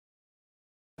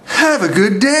Have a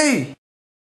good day!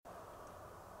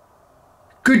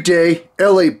 Good day,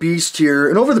 LA Beast here,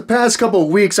 and over the past couple of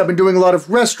weeks I've been doing a lot of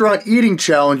restaurant eating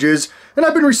challenges, and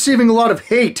I've been receiving a lot of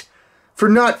hate for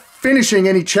not finishing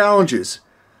any challenges.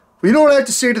 Well, you know what I have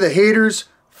to say to the haters?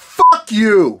 Fuck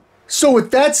you! So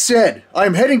with that said, I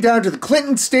am heading down to the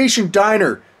Clinton Station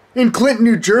Diner in Clinton,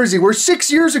 New Jersey, where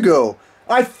 6 years ago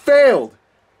I failed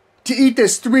to eat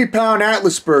this 3-pound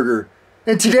Atlas burger.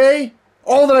 And today,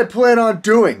 all that I plan on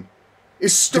doing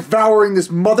is devouring this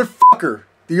motherfucker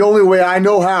the only way I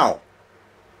know how.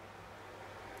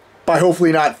 By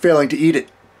hopefully not failing to eat it.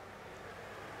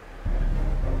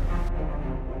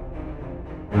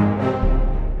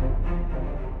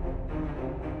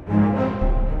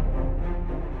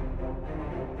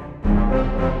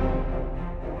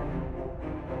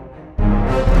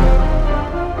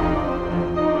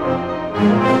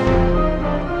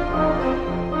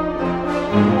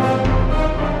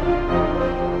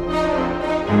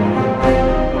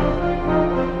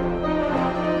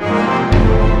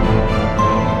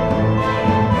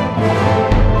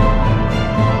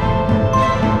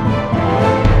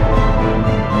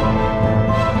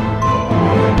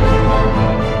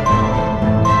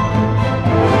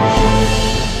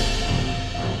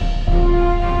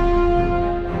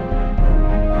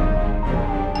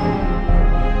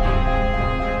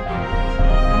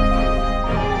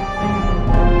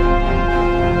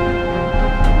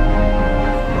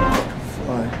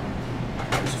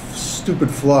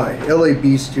 Stupid fly. LA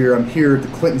Beast here. I'm here at the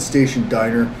Clinton Station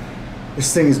Diner.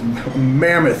 This thing is a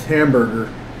mammoth hamburger.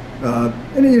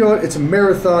 And you know what? It's a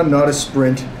marathon, not a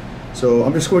sprint. So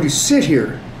I'm just going to sit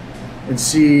here and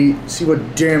see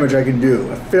what damage I can do.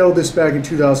 I failed this back in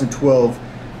 2012,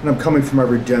 and I'm coming for my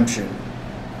redemption.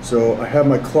 So I have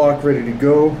my clock ready to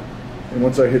go, and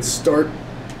once I hit start,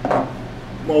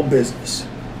 I'm all business.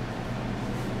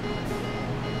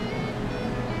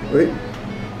 Wait.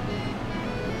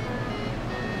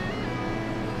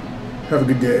 Have a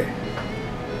good day.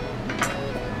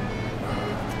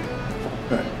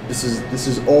 Alright, this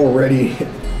is already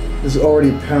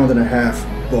a pound and a half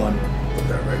bun. Put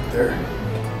that right there.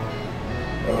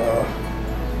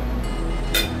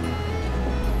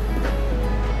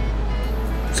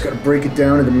 Just gotta break it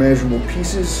down into manageable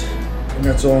pieces, and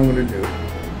that's all I'm gonna do.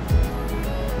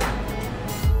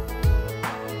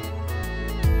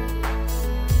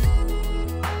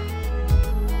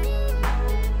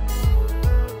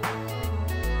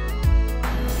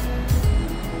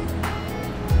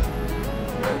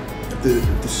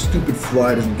 If the stupid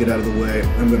fly doesn't get out of the way,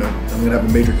 I'm gonna have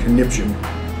a major conniption.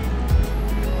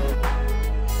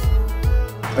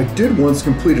 I did once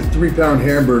complete a 3-pound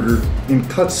hamburger in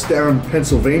Kutztown,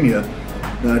 Pennsylvania,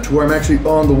 to where I'm actually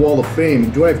on the Wall of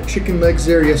Fame. Do I have chicken legs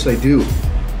there? Yes, I do.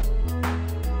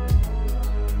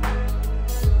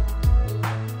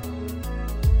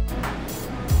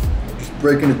 Just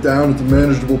breaking it down into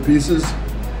manageable pieces.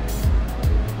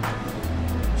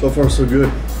 So far, so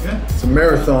good. Yeah. It's a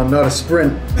marathon, not a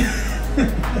sprint.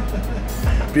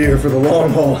 Be here for the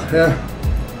long haul, yeah.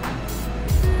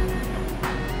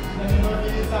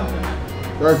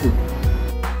 Thank you.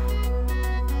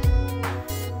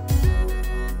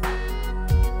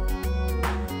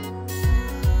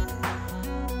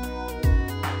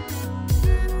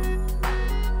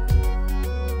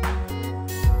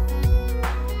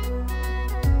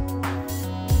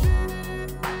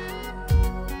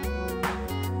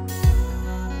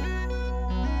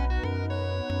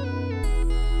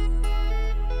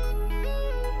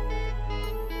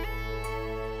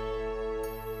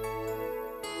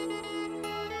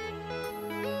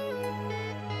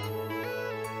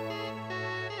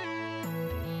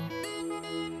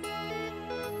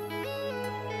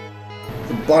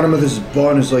 The bottom of this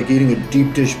bun is like eating a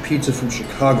deep dish pizza from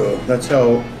Chicago. That's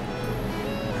how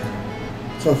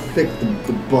thick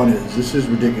the bun is. This is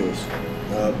ridiculous.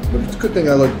 But it's a good thing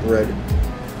I like bread.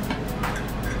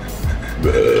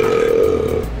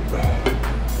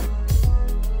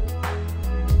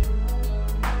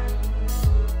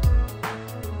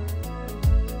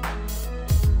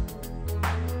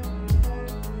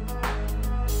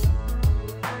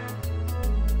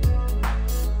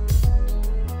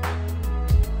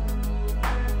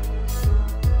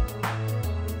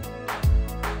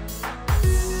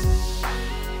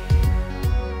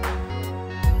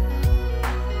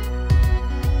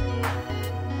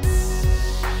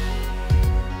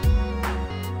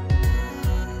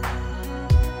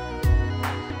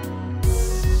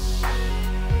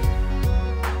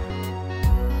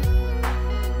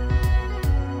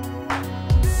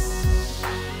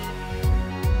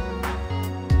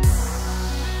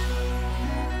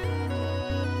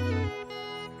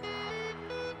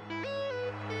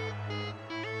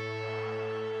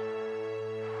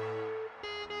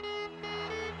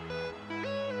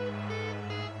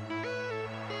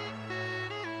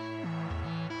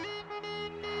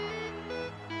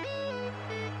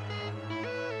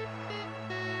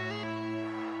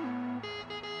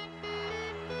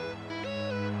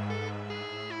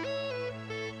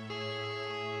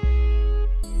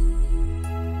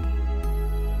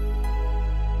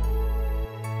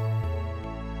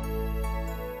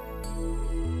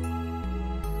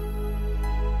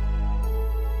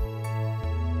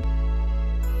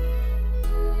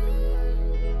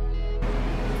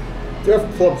 Do you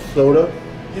have club soda?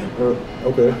 Yeah.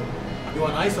 Okay. You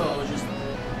want ice or just?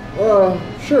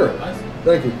 Sure. Ice?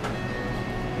 Thank you.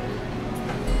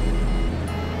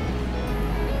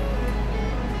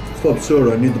 Club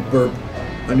soda, I need the burp.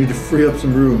 I need to free up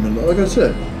some room, and like I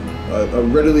said, I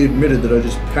readily admitted that I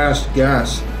just passed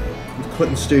gas with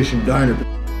Clinton Station Diner.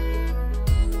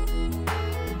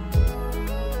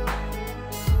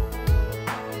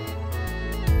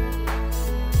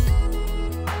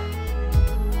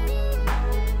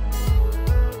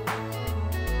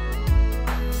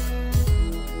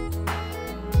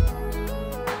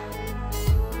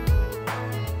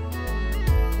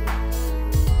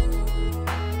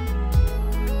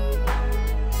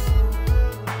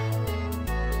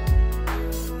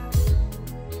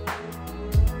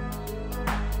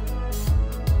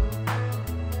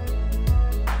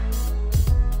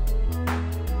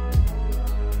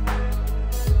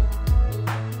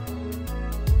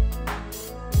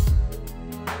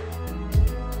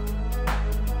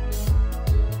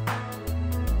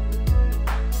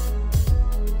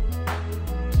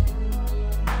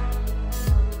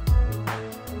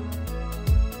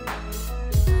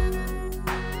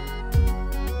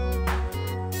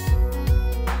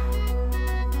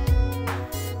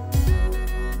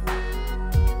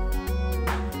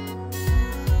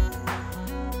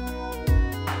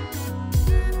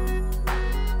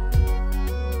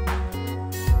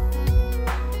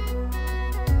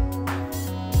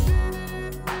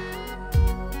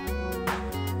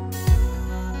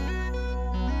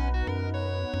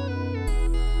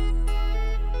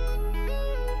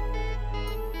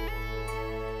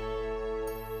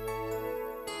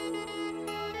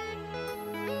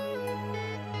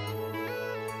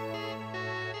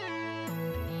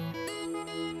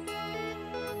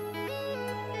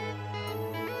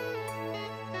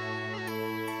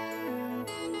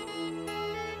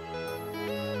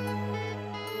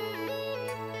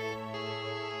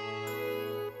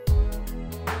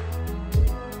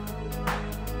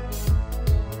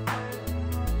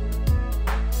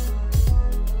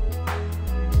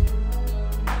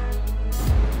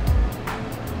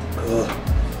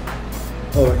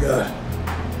 Oh my god.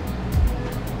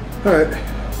 Alright.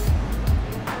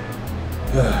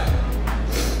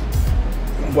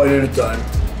 One bite at a time.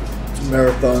 It's a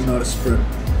marathon, not a sprint.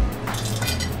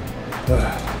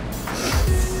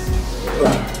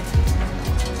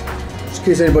 Just in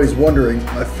case anybody's wondering,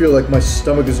 I feel like my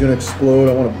stomach is going to explode.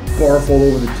 I want to barf all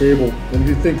over the table. And if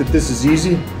you think that this is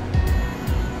easy,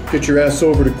 get your ass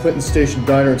over to Clinton Station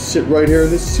Diner and sit right here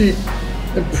in this seat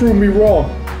and prove me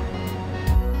wrong.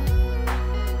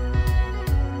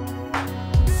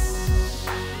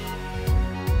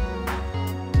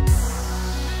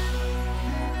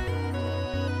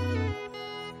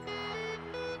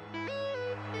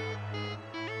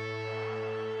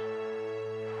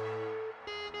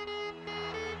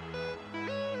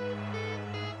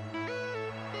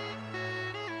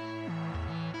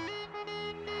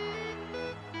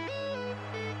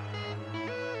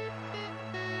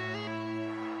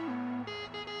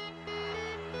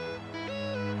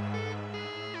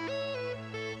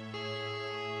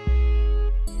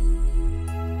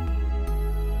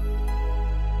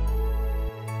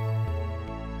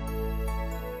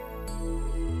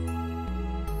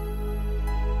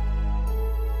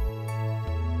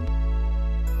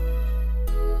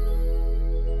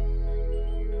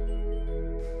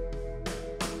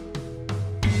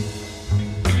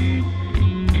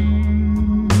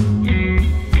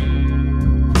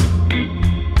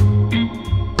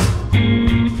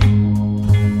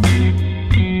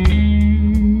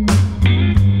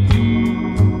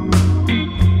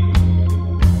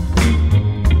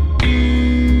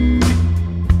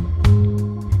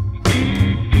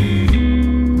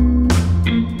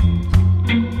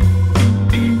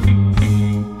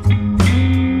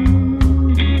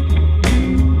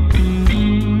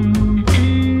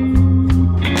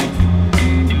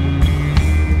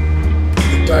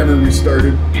 Timer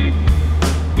restarted. I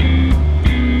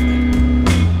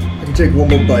can take one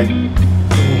more bite. I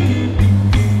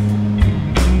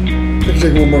can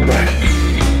take one more bite.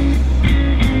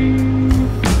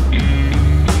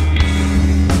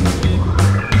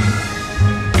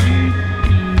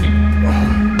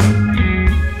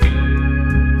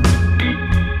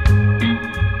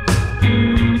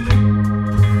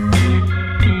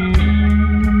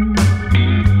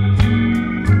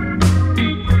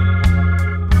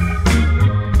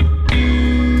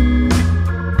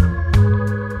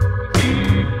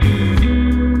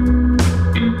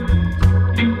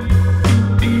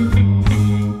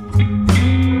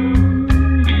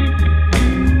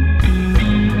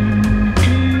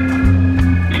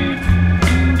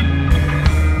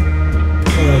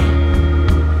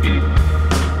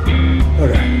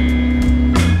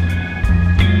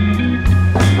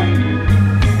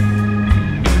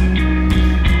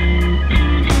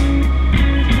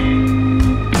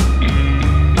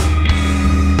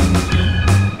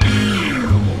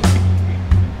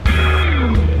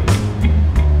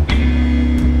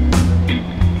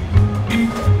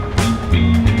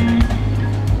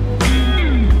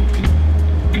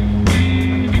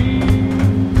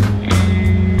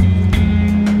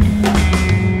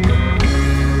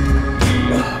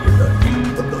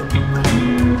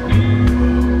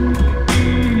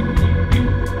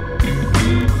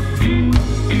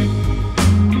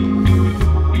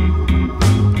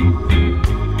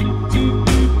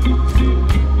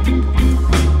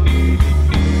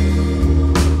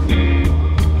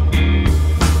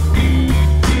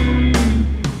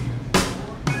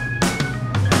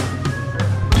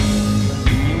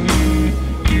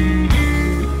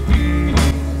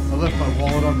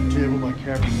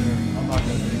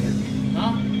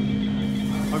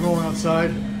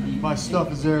 outside. My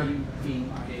stuff is there.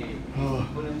 Oh.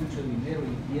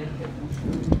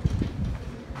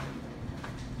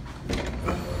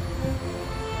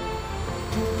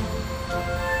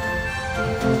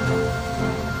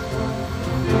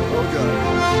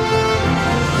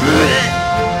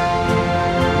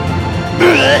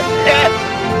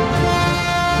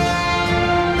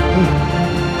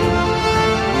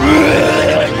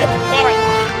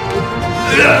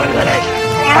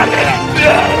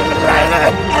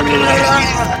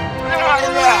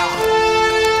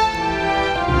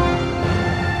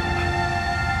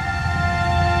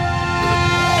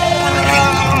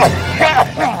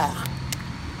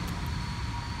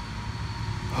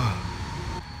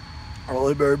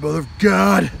 Holy Mary, Mother of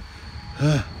God!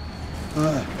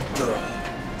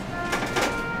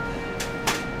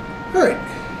 Alright,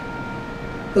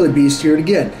 Billy Beast here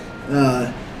again.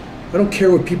 I don't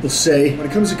care what people say. When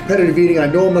it comes to competitive eating, I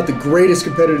know I'm not the greatest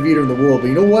competitive eater in the world, but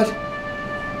you know what?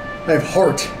 I have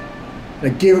heart,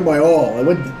 and I gave it my all. I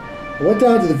went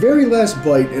down to the very last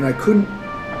bite, and I couldn't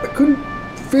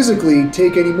physically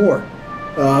take any more.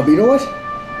 But you know what?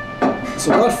 It's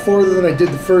a lot farther than I did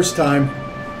the first time.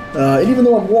 And even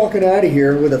though I'm walking out of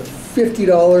here with a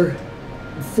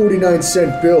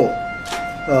 $50.49 bill,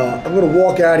 I'm going to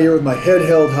walk out of here with my head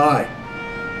held high.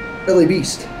 LA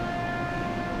Beast.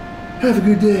 Have a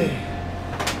good day.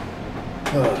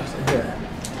 Yeah.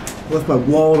 Left my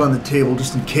wallet on the table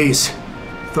just in case.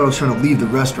 Thought I was trying to leave the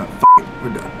restaurant. F*** it,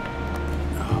 we're done.